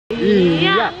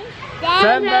이야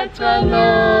산다천노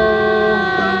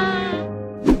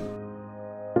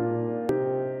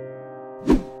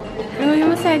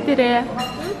이거 사이드래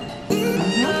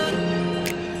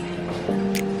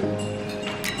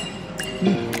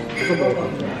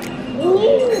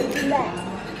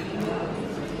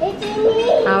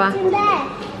아와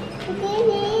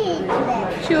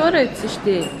쉬어랬지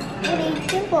시대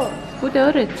우리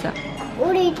어렸어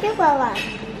우리 이쪽 봐봐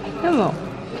여보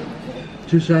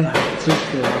주사위 합칠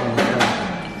때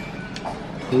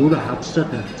우리 합칠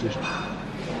때 이쪽 봐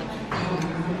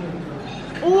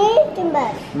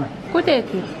고대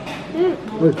응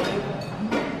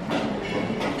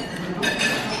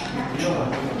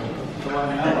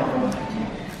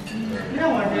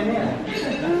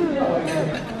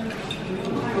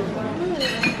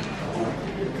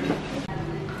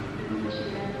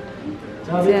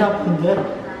자,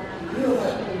 밑에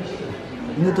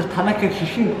얘네들 다나카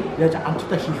хийх яаж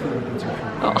амттай хийх вэ гэж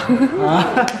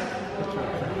байна.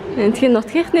 Тэгээ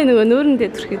нутгийнхны нөгөө нүүрэндээ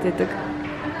төрхөд байдаг.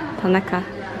 Танака.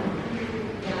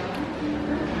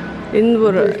 Энэ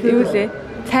бүр юу лээ?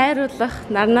 Цайруулах,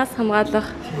 нарнаас хамгаалах,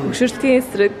 хөшөрлөгийн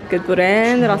эсрэг гэдэг бүр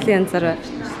амар олон янзаар.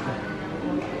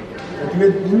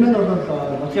 Тэгээд энэ нь бол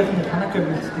нутгийнхны танака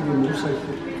бэлддэг юм уу сайн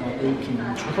ийм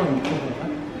чулуу юм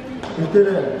байна. Тэр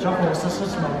дээр жоохон усаас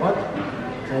маргаад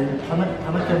за энэ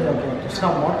танакаа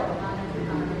тусгай мод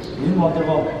энэ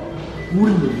модоо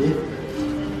үүрэн нэрээ.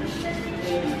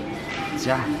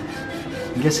 За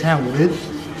ингээ сайн үрээд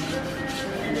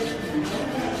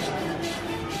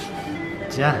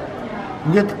за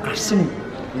ингээд гарсан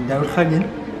энэ давирхааг энэ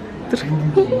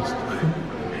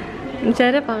энэ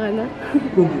чараа байгаа наа.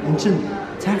 Үгүй энэ чинь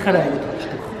цайхаараа ингэ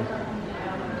тоглолдог байхгүй.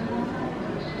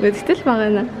 Мэдтэл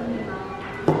байгаа наа.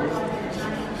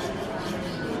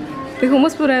 Тэг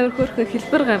хүмүүс бүр амар хөөрхөн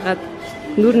хэлбэр гаргаад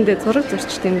нүүрэндээ зураг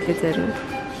зурчтай юм лээ зарим.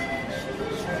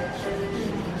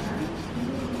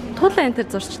 Тулаа энэ төр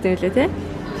зурчтай юм лээ тий?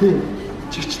 Тийм.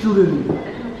 Чигчлүүрээр.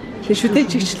 Тэг шүдэн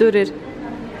чигчлүүрээр.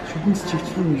 Шүдэнс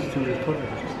чигчлүүр нэлээд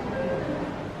тулаа.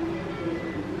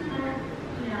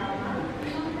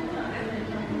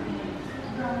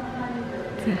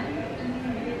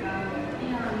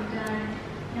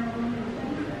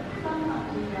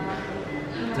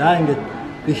 За ингээд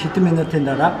би хэдэн минутын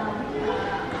дараа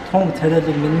тун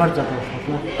царайлыг Мьянмар залгуулах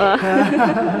болов.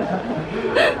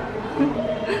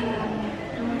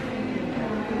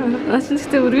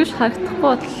 Асуултаа өргөж харагдахгүй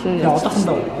бодлоо. Яа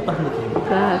одоохондоо тийм.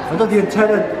 Одоо тэгээд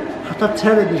царай хатаад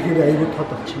царайд ирэхээр аягүй тод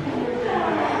болчихно.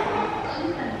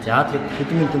 За тэгээд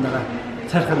хэдэн минутын дараа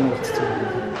цайхаар уулзчихсан.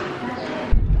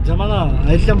 За манай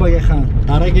Аяллын багийнхаа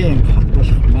дараагийн хот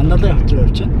болох Мандалай хот руу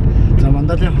явж байна. За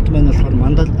Мандалай хот маань болохоор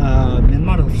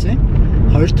Мьянмар улсын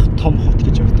хоёр дахь том хот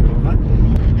гэж ярьдаг байгаа.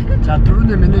 За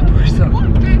дөрөвний минут хүрсэн.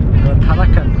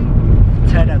 Танака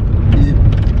цайраад ийм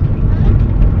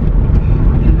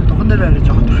тухнаар арай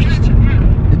жоохон төрчихж байна.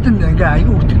 Эдэн ингээ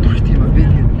аягүй өтөг төрчих юм аа би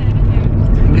тэгээд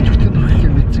ингээ өтөг төрчих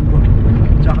юм мэдсэнгүй.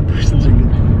 Жоохон төрсөн ч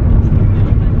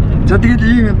ингээ. За тэгээд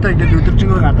ийм юмтай ингээ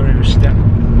өдөржингөө гадар явна шүү дээ.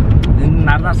 Энэ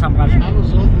нарнаас хамгаална.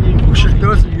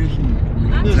 Хөшөлтөөс игээл.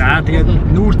 За тэгээд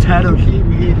нүүр цайрал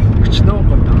өчнөө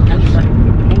гоо.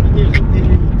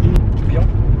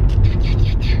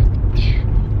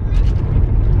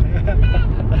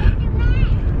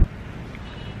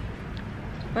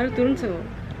 Бараг 4 цаг.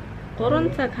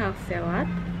 3 цаг хагас яваад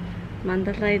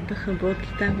Мандалай дахь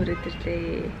буудалтай хүрээд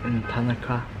ирлээ.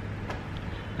 Танака.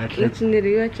 Энд нэр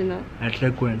юу яаж гэнэ?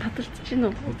 Арилаагүй байна. Таталцж гинэ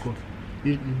үү? Үгүй.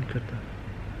 Энэ ката.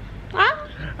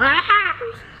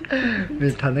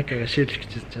 Би танакага ширлэх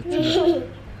гэж чадсан.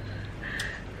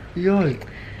 Йоо.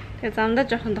 Тэгээ замдаа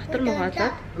жоохон дотор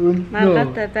муугаалаад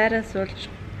Маргаатай байраа суулж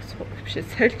бишээ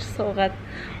сольж суугаад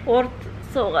урд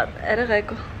суугаад арай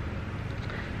гайгүй.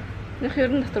 Нөх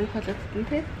ерөн дотор муугаалаад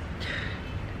тий.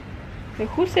 Тэг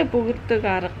хүүсээ бүгддэг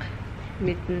арга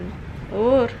мэднэ.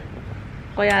 Өөр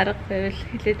гоё арга байвал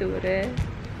хэлээд өгөөрэй.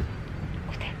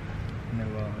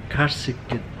 Нөгөө карсик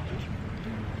гэдэг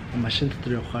машин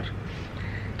дотор явахаар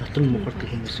дотор нь мухардаг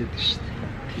хүмүүс байдаг шүү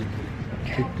дээ.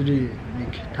 Тэдний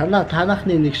нэг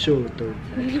танаахны нэг шүү одоо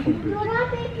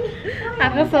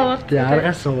Аргаас уул. Тэг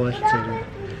аргаас уул зэрэг.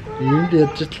 Энд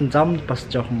ядчихлан замд бас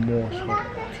жоохон муу болохоор.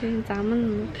 Тийм зам нь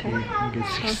муу. Ингээд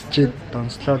сэгсчээд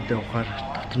донслоод явахаар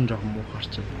дотор нь жоохон муу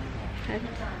харч байна.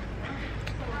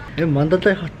 Энэ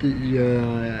Мандалай хот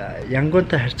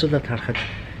Янгонтой харьцуулаад харахад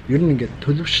ер нь ингээд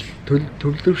төвлөвш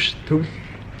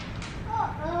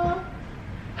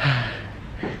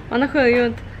Манайхаа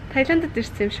юунд Таиландд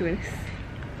ирсэн юм шиг байна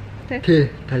гэсэн.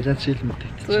 Тий, Таиланд шиг л мэдээ.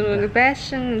 Зүгээр нэг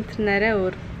байшин энэ арай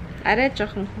өөр. Арай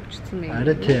жоохон хөвчсөн юм.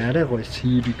 Арай тий, арай гоё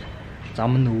сэрэг,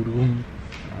 зам нь өргөн.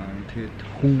 Тэгээд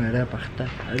хүн арай багтаа.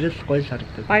 Арай л гоё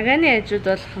харагдав. Багааны ажууд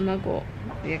бол хамаагүй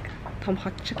яг том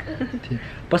хот шиг. Тийм.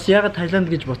 Бас ягаад Таиланд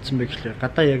гэж бодсон бэ гэхлээр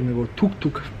гадаа яг нөгөө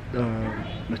түг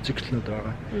моциклнууд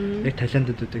байгаа. Яг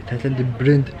Таиландд үүдэг Таиландын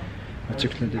брэнд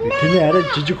моциклнууд үүдэг. Тэний арай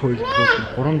жижиг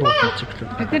хувилбарууд 3 дугаар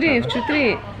моциклнууд. Бидний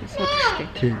өчигдрийн суудаг шүү дээ.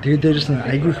 Тийм. Тэгээд дээрэс нь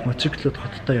айгүй их моциклнууд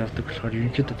хоттой явдаг болохоор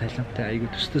ерөнхийдөө Таиландтай айгүй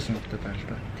төстэй санагдаад байна л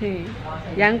да. Тийм.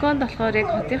 Янгонд болохоор яг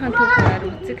хотынхаа төв хараар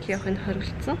моцикл явахыг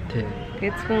хоригдсон. Тийм.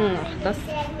 Тэгээд зөвхөн хотоос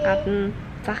гадна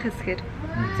зах хэсгээр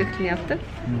моцикл нь явдаг.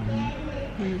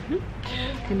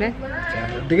 Тийм ээ.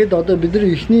 Тэгээд одоо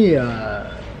бидний эхний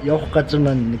явах газар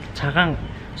маань нэг цагаан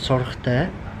сургахтай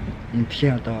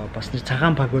энтхийн одоо бас нэг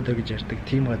цагаан пагода гэж ярьдаг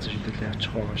тийм газар шийдэлээ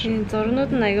явчих байгаа шүү. Тийм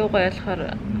зурнууд нь аягүй гоё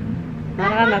болохоор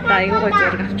Маргаа надаа аягүй гоё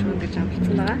зураг авч өгнө гэж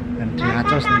амласан байгаа. Тийм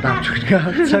Азаас надад авч өгнө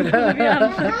авцаага.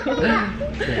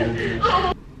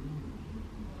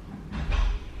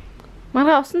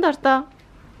 Маргаа усанд ордоо.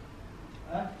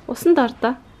 Усанд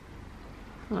ордоо.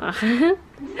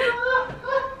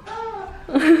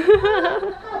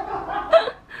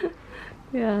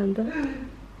 Яанда.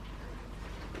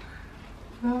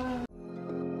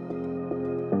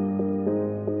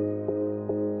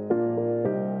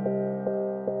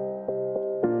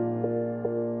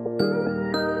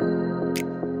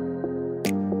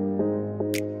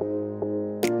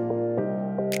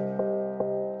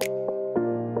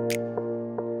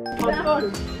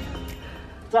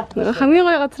 Хамгийн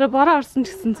гоё газараа бороо орсон ч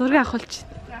гэсэн зургийг авахулж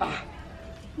байна.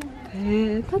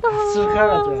 Тэ тадаа.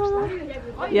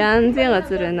 Янзын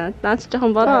газар байна. Наач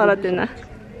жоохон бороо ороод байна.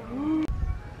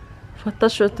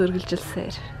 Фотошот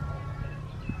үргэлжилсээр.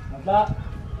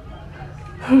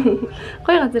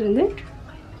 Гоё газар энэ.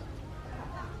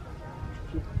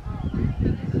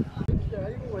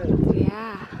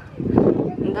 Яа.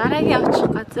 Дараагийн очих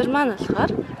газар маань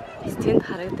болохоор тэнд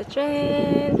харагдаж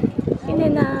байна.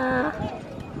 Инэна.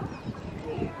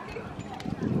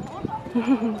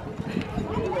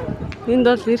 Энд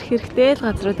бол ирэх хэрэгтэй л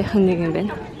газруудынхан нэг юм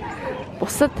байна.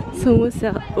 Бусад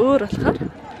хүмүүсээ өөр болохоор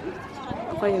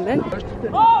гоё юм байна.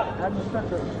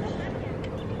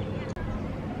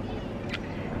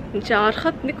 Энд чи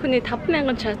ороход нэг хүний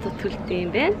 5,000 чатууд төлдөг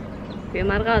юм байна.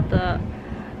 Тэгээ Маргаа одоо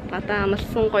гадаа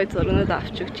амлсан гоё зургнууд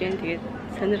авч өгч जैन. Тэгээд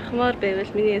сонирхмоор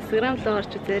байвал миний Instagram руу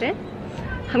орж үзээрэй.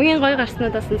 Хамгийн гоё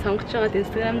гарснуудаас нь сонгож байгаад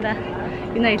Instagram-да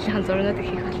энэ аяллынхаа зургуудыг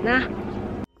хийх болно.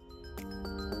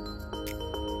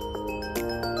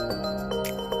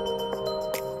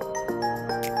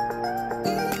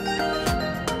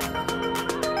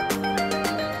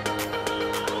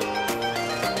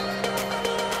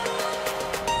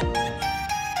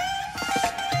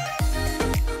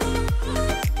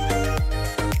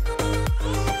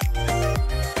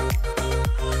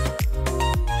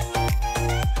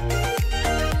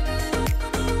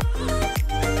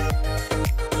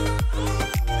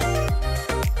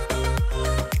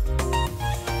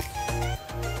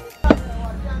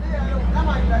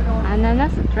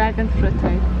 Ananas, dragon fruit.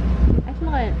 Ayan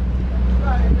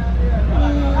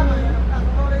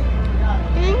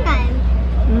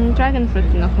mo dragon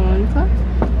fruit na kung ano.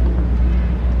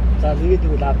 За тэгээд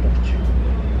тэгвэл авдагч.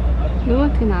 Нөгөө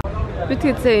тийм аа. Би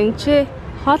тэгсэн энэ чи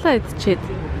хоолоо идчихэд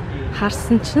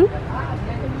харсан чинь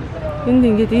энд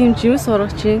ингээд ийм жимс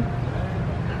урагч юм.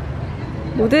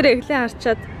 Бүгдээрээ эхлээ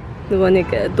харчаад нөгөө нэг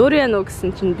durian уу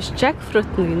гэсэн чинь биш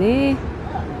jackfruit нэгнэ.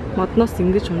 Модноос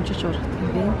ингэж унжиж урагт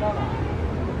юм бэ.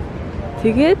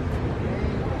 Тэгээд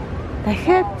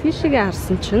дахиад тийшээгээ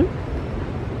харсан чинь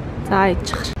за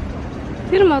иччих.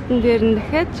 Тэр модон дээр нь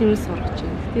дахиад жимс урагч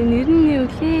юм. Тэгээ нэр нь юу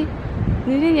лээ?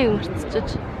 Нэрийг яг мартчихаж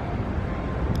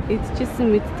идчихсэн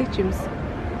мэддэг жимс.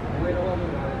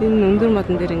 Энэ өндөр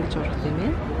модон дээр ингэж урагт юм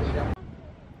байна.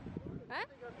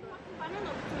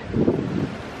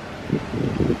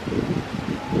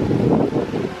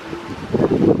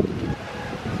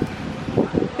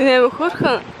 Энэ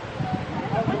хөрхөн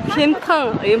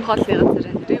хэмтхан юм хоолны газар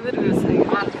энэ river view сайн.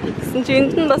 Гэсэн чи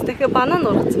энд нь бас дахиад банан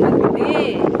ургацсан байна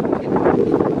гинэ.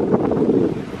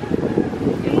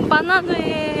 Энэ банан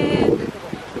ээ.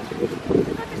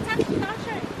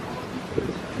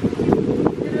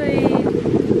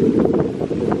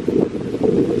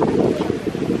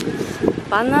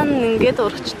 Банан ингээд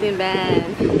ургачд юм байна.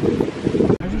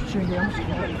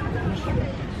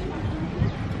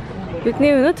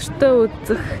 Бидний өнөөдөртөө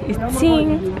үзэх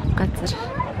эцсийн газар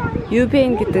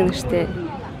Юбэн гэдэг нэртэй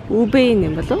Үбэн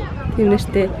юм болов? Тийм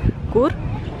нэртэй гүр.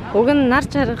 Уг нь нар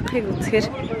чаргахыг үзэхээр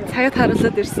цагт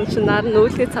харуулаад ирсэн чинь нар нь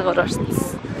үүлгээ цагаар орсон.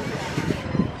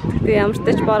 Тэгтээ ямар ч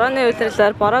тач борооны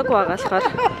үйлрэлээр бороог байгаалахаар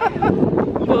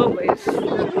бөө баяр.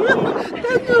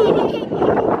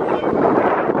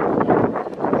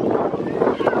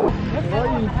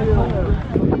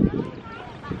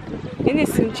 Энэ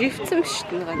хэсэг живцэн биш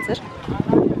шүү дээ ганцаар.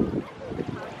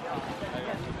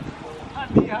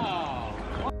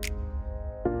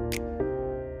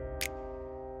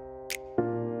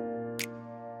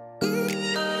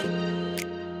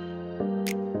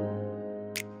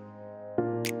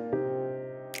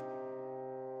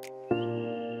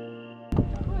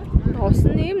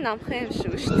 Усан ийм намхан юм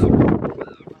шиг шүү дээ.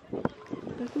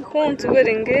 Хүн зүгээр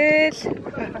ингээл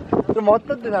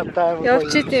модод надаа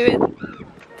явж идэв.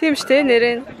 Тийм шүү дээ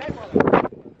нэрэн.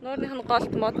 Нуурных нь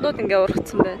голд моднууд ингээ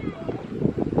ургацсан байна.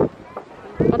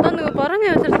 Одоо нэг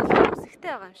борооны улирал бас ихтэй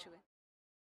байгаа юм шиг байна.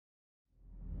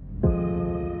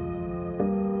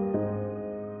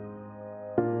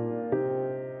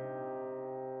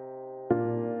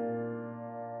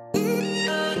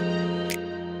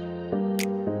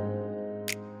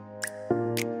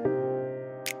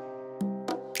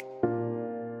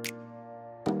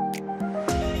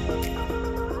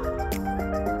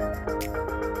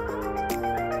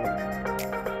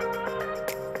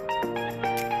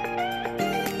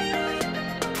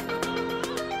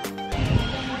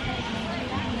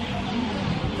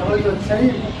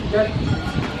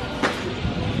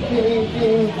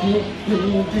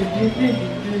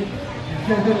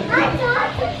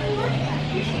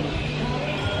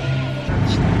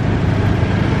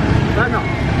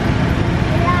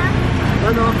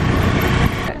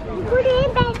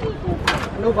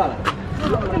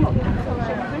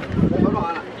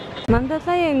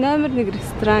 Мандалай номер 1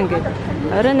 ресторан гэдэг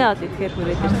оройн аваад идэхээр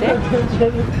хүрээд ирлээ.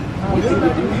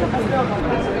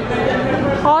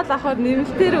 Хоол авахд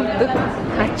нэмэлтээр өгдөг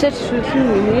хачаар шүлэн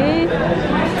гинэ.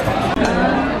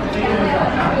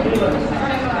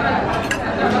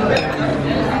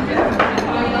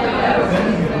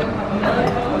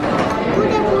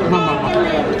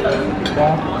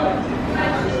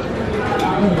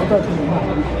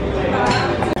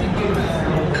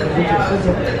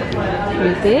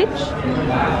 Мэдээж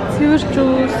цэвэр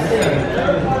жуус,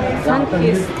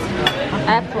 sun-kissed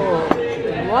apple,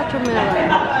 watermelon,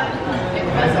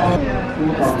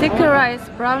 sticky rice,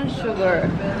 brown sugar.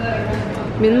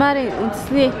 Мьянмарын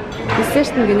үндэсний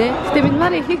десерт гинэ. Гэтэ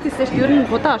Мьянмарын ихэнх десерт ер нь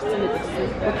будаа орсон байдаг гэсэн.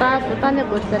 Будааны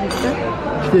гуйлаар хийсэн.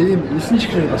 Гэтэ ийм 9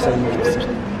 чихрээ бас амар десерт.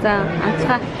 За,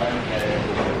 анцгаа.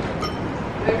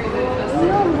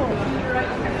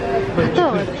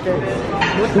 Хатуу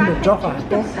жоохон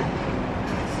хатуу.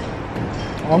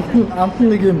 Амт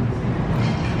нэг юм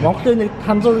Монголын нэг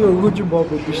 500 өгөөж юм боо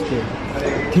гэдэг шүү дээ.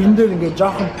 Тэрэн дээр ингээд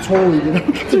жоохон цуу юм.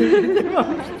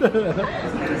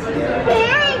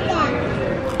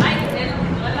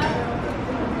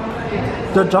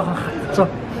 Тэр жоохон хатцаа.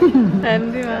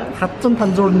 Амди ба. Хатцан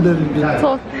танзуурн дээр ингээд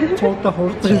цуутай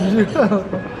хурц юм.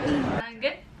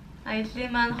 Ингээд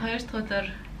аяллын маань 2 дахь өдөр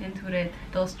энд хүрээд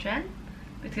дуусч байна.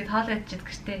 Би тэгээд хоол идчихэд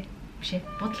гэртээ бишээ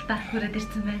будалдаа хүрээд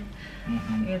ирсэн байна.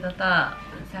 Тэгээд одоо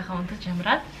сайхан унтаж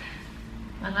ямраад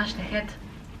маргааш дахиад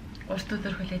урт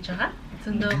өдөр хүлээж байгаа.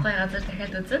 Зөндөө гоё газар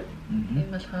дахиад үзэн. Тийм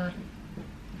болохоор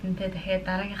энтэй дахиад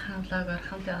дараагийнхаа влогоор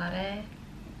хамт байгаарэ.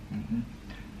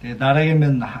 Тэгээд дараагийн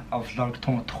минь влог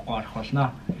томтохгүй арах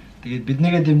болно. Тэгээд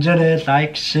биднийгээ дэмжээрэй,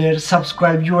 лайк, share,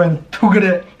 subscribe юу энэ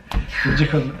түгээрэй.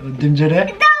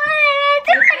 Дэмжээрэй.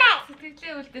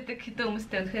 Сэтгэлээ үлдээдэг хэдэн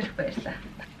хүмүүстэй үнэхээр их баярлалаа.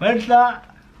 Баярлалаа.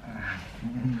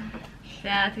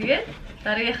 За тэгээд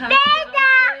дараагийнхаа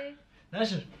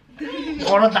Нааш.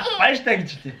 Гороолаа баяртай гэж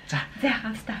хэлээ. За. За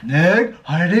хамтдаа. 1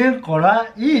 2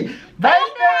 3 и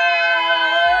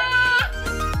баярлалаа.